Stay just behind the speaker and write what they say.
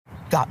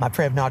Got my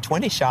Prevnar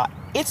 20 shot.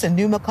 It's a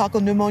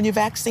pneumococcal pneumonia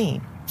vaccine.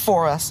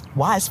 For us,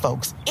 wise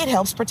folks, it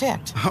helps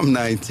protect. I'm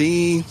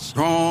 19,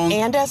 strong.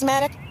 And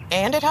asthmatic,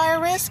 and at higher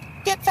risk.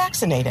 Get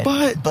vaccinated.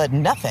 But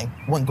nothing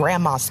when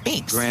grandma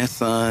speaks.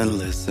 Grandson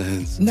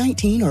listens.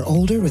 19 or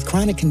older with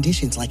chronic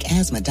conditions like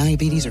asthma,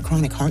 diabetes, or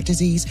chronic heart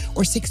disease,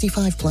 or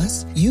 65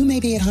 plus, you may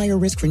be at higher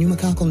risk for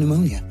pneumococcal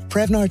pneumonia.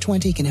 Prevnar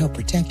 20 can help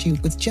protect you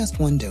with just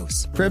one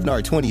dose.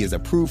 Prevnar 20 is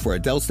approved for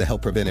adults to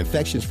help prevent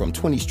infections from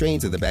 20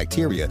 strains of the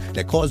bacteria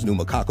that cause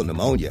pneumococcal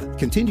pneumonia.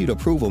 Continued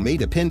approval may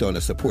depend on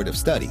a supportive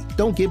study.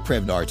 Don't get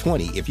Prevnar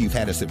 20 if you've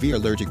had a severe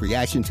allergic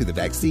reaction to the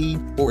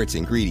vaccine or its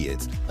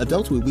ingredients.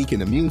 Adults with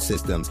weakened immune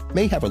systems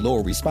may have a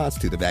lower response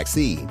to the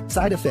vaccine.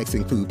 Side effects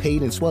include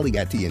pain and swelling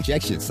at the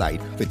injection site,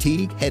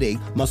 fatigue, headache,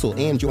 muscle,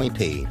 and joint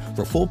pain.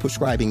 For full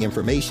prescribing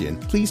information,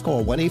 please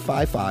call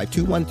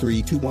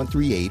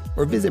 1-855-213-2138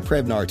 or visit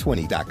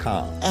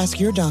Prevnar20.com. Ask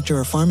your doctor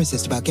or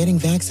pharmacist about getting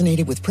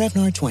vaccinated with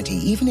Prevnar 20,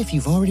 even if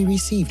you've already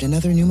received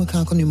another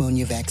pneumococcal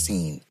pneumonia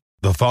vaccine.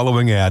 The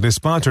following ad is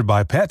sponsored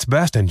by Pets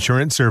Best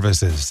Insurance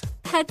Services.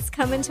 Pets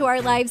come into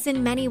our lives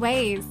in many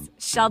ways.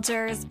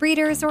 Shelters,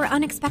 breeders, or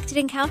unexpected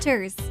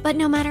encounters. But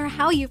no matter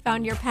how you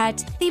found your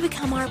pet, they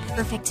become our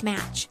perfect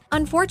match.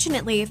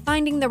 Unfortunately,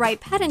 finding the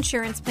right pet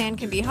insurance plan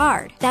can be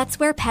hard. That's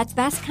where Pets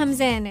Best comes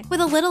in.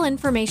 With a little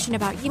information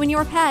about you and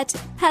your pet,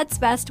 Pets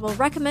Best will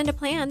recommend a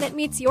plan that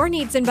meets your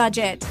needs and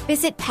budget.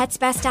 Visit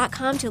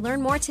PetsBest.com to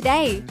learn more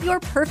today.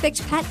 Your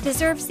perfect pet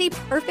deserves the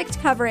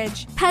perfect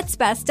coverage.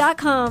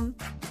 PetsBest.com.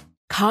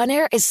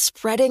 Conair is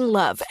spreading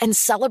love and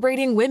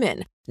celebrating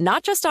women,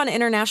 not just on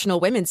International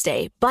Women's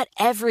Day, but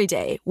every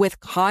day with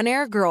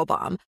Conair Girl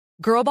Bomb.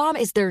 Girl Bomb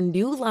is their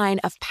new line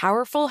of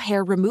powerful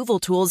hair removal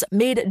tools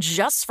made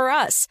just for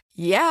us.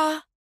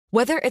 Yeah.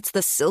 Whether it's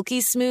the silky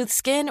smooth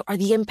skin or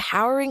the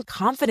empowering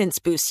confidence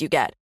boost you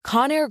get,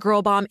 Conair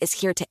Girl Bomb is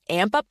here to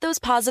amp up those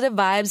positive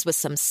vibes with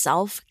some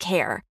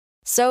self-care.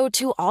 So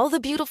to all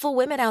the beautiful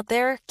women out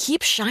there,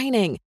 keep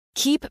shining,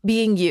 keep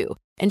being you,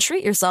 and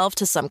treat yourself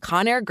to some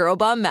Conair Girl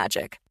Bomb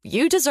magic.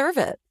 You deserve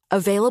it.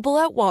 Available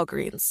at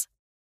Walgreens.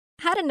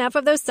 Had enough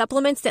of those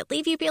supplements that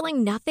leave you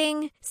feeling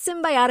nothing?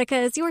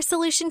 Symbiotica is your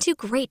solution to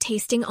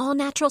great-tasting,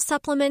 all-natural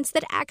supplements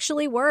that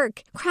actually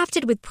work.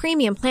 Crafted with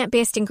premium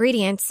plant-based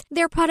ingredients,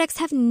 their products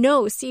have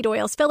no seed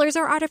oils, fillers,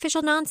 or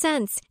artificial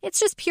nonsense. It's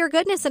just pure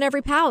goodness in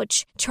every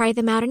pouch. Try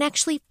them out and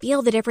actually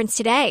feel the difference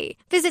today.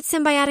 Visit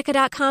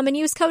Symbiotica.com and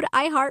use code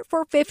IHEART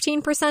for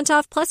 15%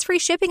 off plus free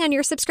shipping on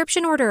your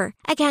subscription order.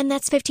 Again,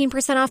 that's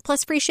 15% off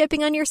plus free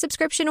shipping on your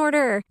subscription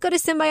order. Go to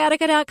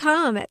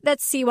Symbiotica.com.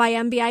 That's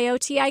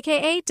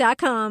Symbiotika.com.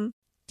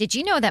 Did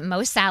you know that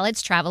most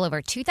salads travel over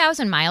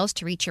 2,000 miles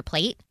to reach your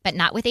plate? But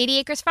not with 80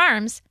 Acres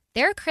Farms.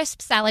 Their crisp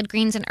salad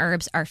greens and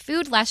herbs are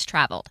food less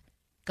traveled,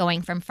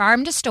 going from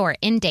farm to store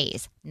in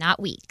days,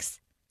 not weeks.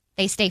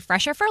 They stay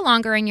fresher for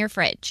longer in your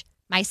fridge.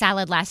 My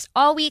salad lasts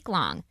all week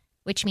long,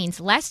 which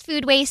means less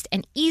food waste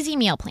and easy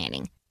meal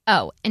planning.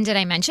 Oh, and did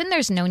I mention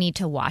there's no need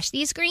to wash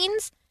these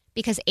greens?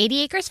 Because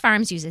 80 Acres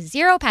Farms uses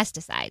 0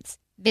 pesticides.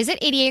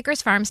 Visit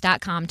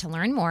 80acresfarms.com to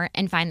learn more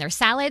and find their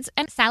salads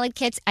and salad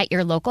kits at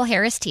your local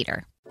Harris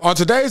Teeter. On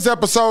today's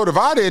episode of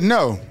I Didn't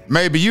Know,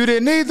 maybe you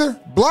didn't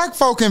either, black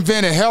folk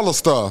invented hella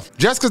stuff.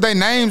 Just because their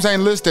names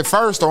ain't listed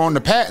first or on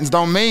the patents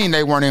don't mean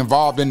they weren't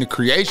involved in the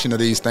creation of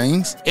these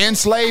things.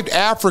 Enslaved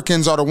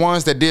Africans are the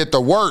ones that did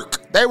the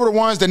work. They were the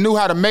ones that knew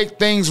how to make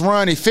things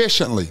run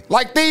efficiently.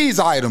 Like these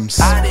items.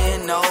 I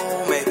didn't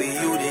know, maybe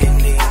you didn't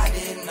need. I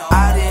didn't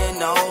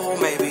know,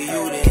 maybe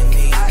you didn't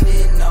need. I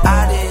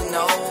didn't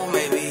know,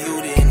 maybe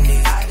you didn't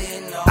need. I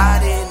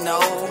didn't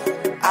know,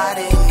 I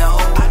didn't know.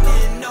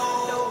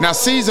 Now,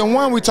 season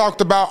 1, we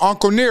talked about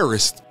Uncle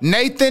Nearest,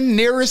 Nathan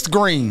Nearest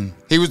Green.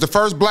 He was the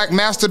first black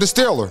master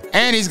distiller,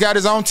 and he's got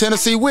his own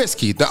Tennessee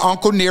whiskey, the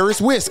Uncle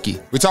Nearest Whiskey.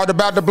 We talked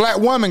about the black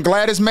woman,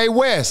 Gladys Mae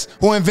West,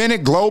 who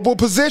invented global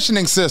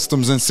positioning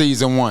systems in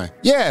season 1.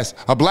 Yes,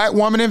 a black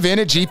woman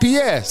invented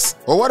GPS.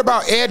 Well, what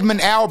about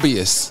Edmund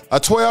Albius, a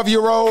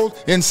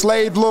 12-year-old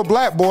enslaved little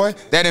black boy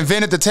that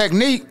invented the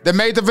technique that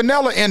made the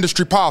vanilla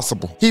industry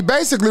possible? He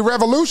basically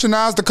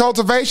revolutionized the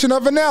cultivation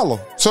of vanilla.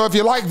 So if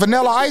you like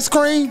vanilla ice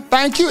cream,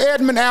 thank you,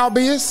 Edmund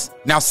Albius.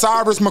 Now,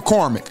 Cyrus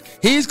McCormick,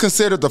 he's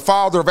considered the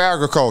father of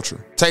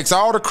agriculture. Takes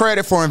all the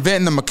credit for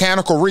inventing the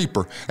mechanical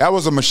reaper. That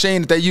was a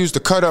machine that they used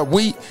to cut up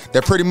wheat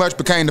that pretty much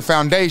became the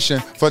foundation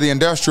for the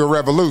Industrial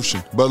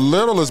Revolution. But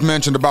little is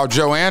mentioned about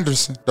Joe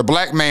Anderson, the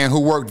black man who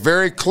worked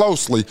very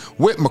closely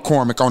with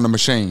McCormick on the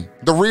machine.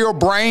 The real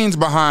brains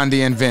behind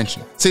the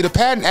invention. See, the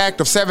Patent Act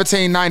of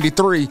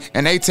 1793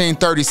 and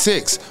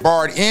 1836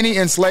 barred any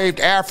enslaved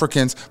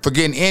Africans for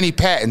getting any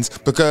patents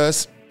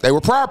because they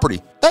were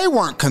property. They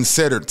weren't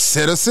considered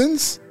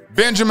citizens.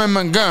 Benjamin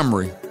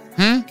Montgomery,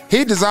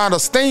 he designed a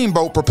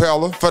steamboat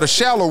propeller for the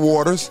shallow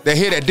waters that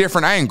hit at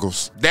different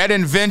angles. That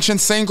invention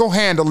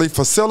single-handedly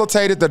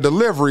facilitated the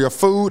delivery of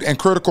food and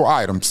critical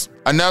items.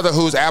 Another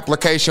whose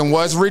application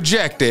was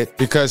rejected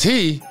because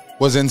he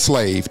was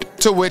enslaved,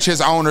 to which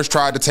his owners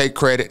tried to take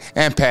credit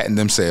and patent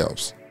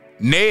themselves.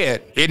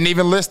 Ned isn't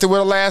even listed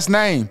with a last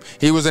name.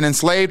 He was an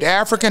enslaved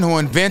African who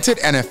invented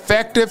an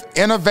effective,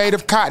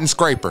 innovative cotton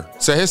scraper.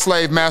 So his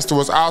slave master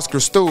was Oscar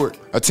Stewart,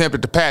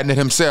 attempted to patent it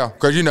himself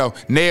because,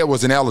 Ned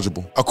was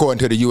ineligible, according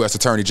to the U.S.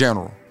 Attorney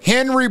General.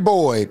 Henry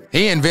Boyd,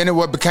 he invented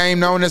what became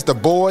known as the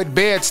Boyd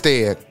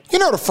bedstead. You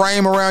know the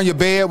frame around your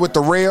bed with the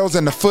rails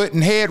and the foot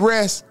and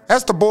headrest?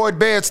 That's the Boyd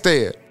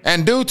bedstead.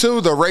 And due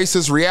to the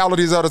racist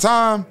realities of the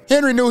time,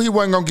 Henry knew he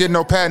wasn't going to get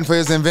no patent for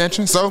his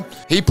invention, so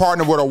he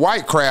partnered with a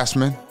white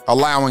craftsman,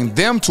 allowing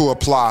them to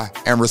apply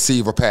and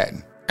receive a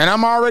patent. And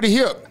I'm already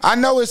hip. I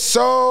know it's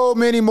so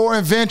many more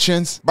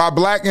inventions by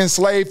black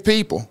enslaved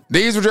people.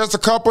 These were just a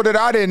couple that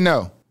I didn't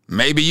know.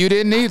 Maybe you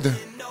didn't either.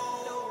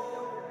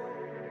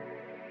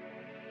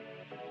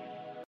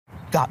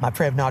 Got my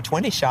Prevnar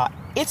 20 shot.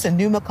 It's a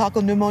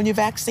pneumococcal pneumonia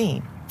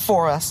vaccine.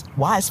 For us,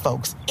 wise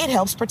folks, it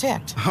helps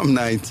protect. I'm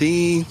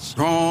 19,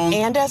 strong.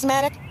 And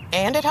asthmatic,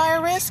 and at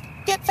higher risk?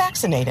 Get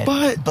vaccinated.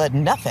 But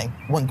nothing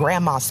when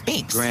grandma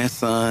speaks.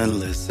 Grandson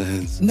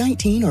listens.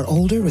 19 or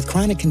older with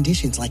chronic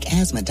conditions like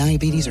asthma,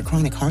 diabetes, or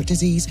chronic heart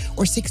disease,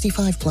 or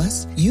 65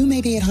 plus, you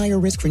may be at higher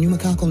risk for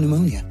pneumococcal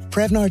pneumonia.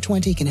 Prevnar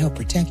 20 can help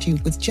protect you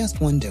with just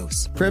one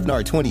dose.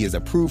 Prevnar 20 is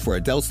approved for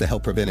adults to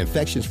help prevent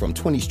infections from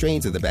 20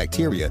 strains of the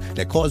bacteria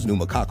that cause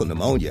pneumococcal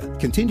pneumonia.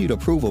 Continued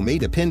approval may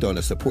depend on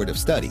a supportive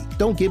study.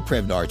 Don't get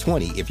Prevnar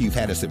 20 if you've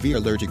had a severe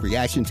allergic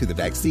reaction to the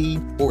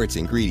vaccine or its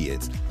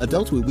ingredients.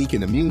 Adults with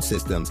weakened immune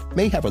systems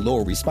may have a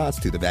lower response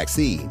to the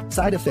vaccine.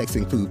 Side effects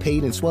include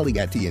pain and swelling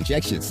at the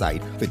injection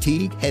site,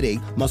 fatigue,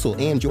 headache, muscle,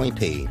 and joint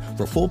pain.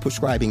 For full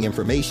prescribing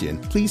information,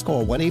 please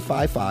call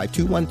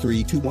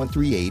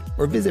 1-855-213-2138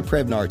 or visit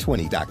Prevnar20.com.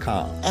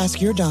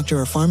 Ask your doctor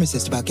or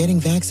pharmacist about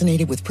getting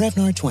vaccinated with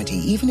Prevnar 20,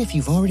 even if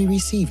you've already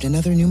received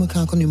another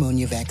pneumococcal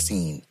pneumonia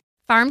vaccine.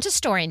 Farm to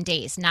store in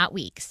days, not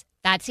weeks.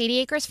 That's 80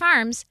 Acres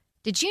Farms.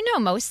 Did you know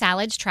most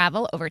salads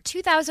travel over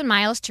 2,000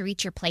 miles to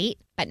reach your plate?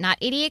 But not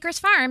 80 Acres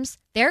Farms.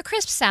 Their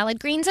crisp salad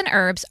greens and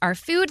herbs are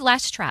food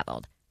less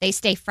traveled. They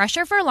stay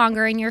fresher for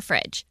longer in your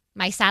fridge.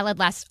 My salad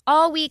lasts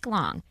all week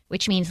long,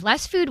 which means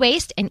less food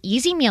waste and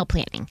easy meal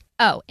planning.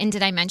 Oh, and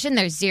did I mention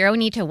there's zero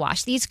need to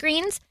wash these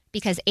greens?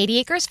 Because 80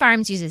 Acres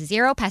Farms uses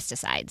zero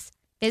pesticides.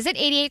 Visit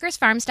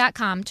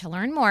 80acresfarms.com to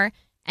learn more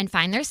and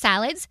find their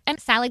salads and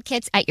salad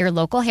kits at your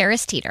local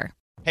Harris Teeter.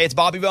 Hey, it's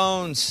Bobby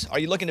Bones. Are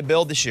you looking to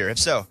build this year? If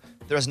so,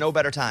 there is no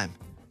better time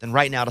than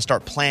right now to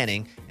start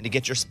planning and to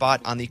get your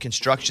spot on the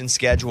construction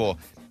schedule.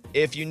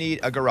 If you need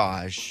a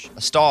garage,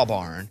 a stall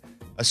barn,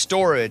 a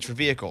storage for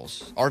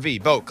vehicles,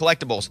 RV, boat,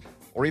 collectibles,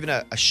 or even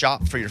a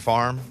shop for your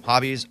farm,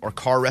 hobbies, or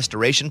car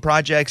restoration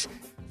projects,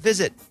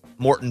 visit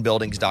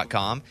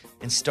MortonBuildings.com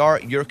and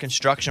start your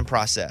construction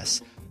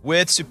process.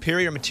 With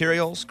superior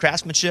materials,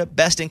 craftsmanship,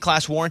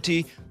 best-in-class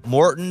warranty,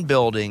 Morton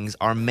Buildings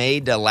are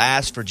made to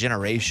last for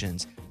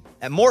generations.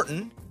 At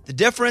Morton, the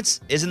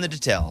difference is in the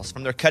details.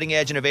 From their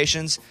cutting-edge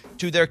innovations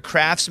to their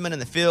craftsmen in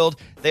the field,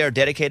 they are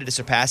dedicated to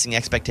surpassing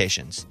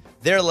expectations.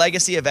 Their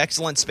legacy of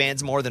excellence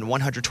spans more than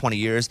 120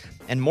 years,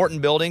 and Morton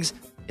Buildings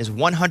is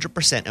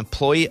 100%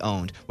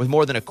 employee-owned with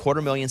more than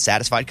 250,000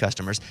 satisfied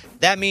customers.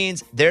 That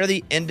means they're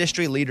the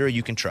industry leader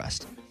you can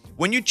trust.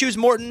 When you choose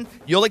Morton,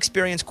 you'll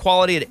experience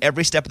quality at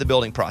every step of the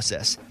building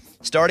process,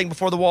 starting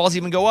before the walls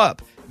even go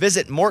up.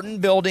 Visit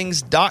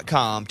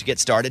MortonBuildings.com to get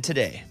started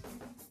today.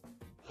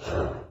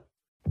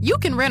 You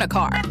can rent a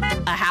car,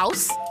 a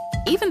house,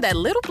 even that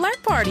little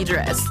black party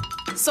dress.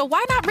 So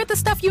why not rent the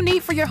stuff you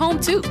need for your home,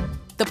 too?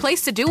 The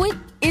place to do it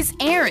is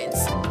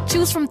Aaron's.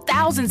 Choose from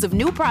thousands of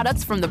new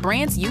products from the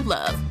brands you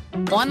love,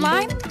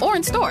 online or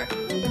in store.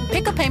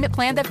 Pick a payment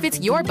plan that fits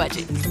your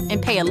budget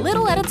and pay a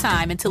little at a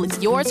time until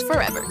it's yours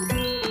forever.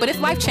 But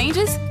if life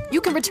changes, you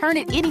can return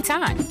it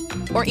anytime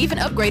or even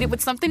upgrade it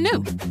with something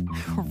new.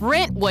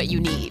 Rent what you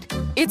need.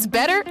 It's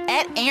better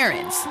at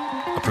Aaron's.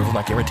 Approval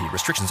not guaranteed.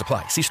 Restrictions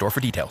apply. See store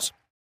for details.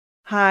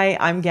 Hi,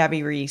 I'm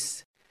Gabby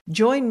Reese.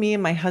 Join me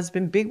and my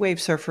husband, big wave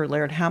surfer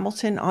Laird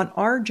Hamilton, on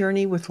our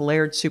journey with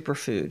Laird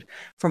Superfood.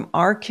 From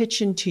our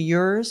kitchen to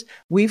yours,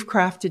 we've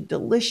crafted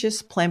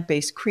delicious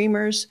plant-based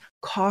creamers,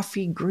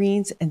 coffee,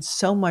 greens, and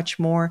so much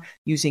more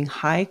using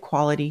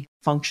high-quality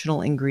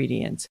functional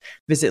ingredients.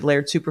 Visit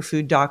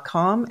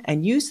LairdSuperfood.com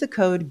and use the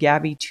code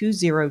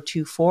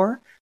GABBY2024 for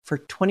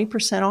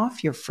 20%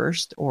 off your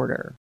first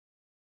order.